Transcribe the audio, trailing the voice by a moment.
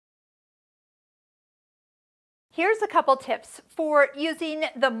Here's a couple tips for using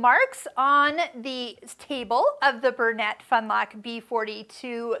the marks on the table of the bernette Funlock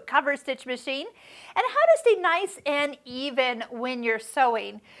b42 cover stitch machine and how to stay nice and even when you're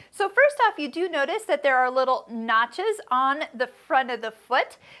sewing. So first off, you do notice that there are little notches on the front of the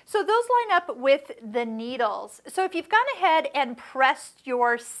foot. So those line up with the needles. So if you've gone ahead and pressed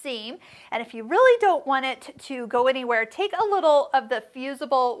your seam, and if you really don't want it to go anywhere, take a little of the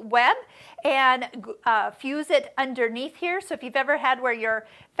fusible web and fuse it underneath here. So if you've ever had where your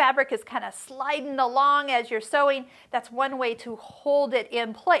fabric is kind of sliding along as you're sewing, that's one way to hold it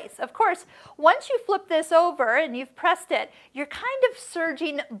in place. Of course, once you flip this over and you've pressed it, you're kind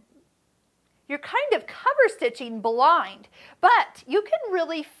of cover stitching blind, but you can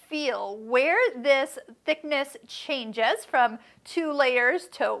really feel where this thickness changes from 2 layers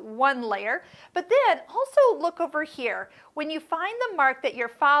to 1 layer. But then also look over here. When you find the mark that you're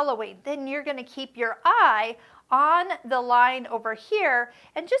following, then you're going to keep your eye on the line over here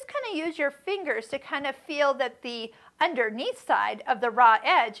and just kind of use your fingers to kind of feel that the underneath side of the raw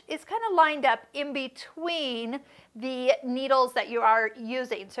edge is kind of lined up in between the needles that you are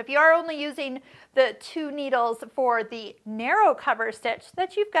using. So if you are only using the 2 needles for the narrow cover stitch,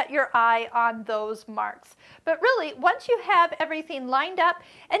 that you've got your eye on those marks. But really, once you have everything lined up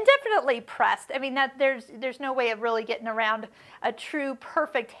and definitely pressed, I mean that there's no way of really getting around a true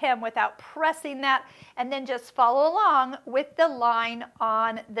perfect hem without pressing that, and then just follow along with the line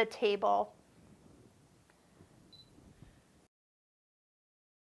on the table.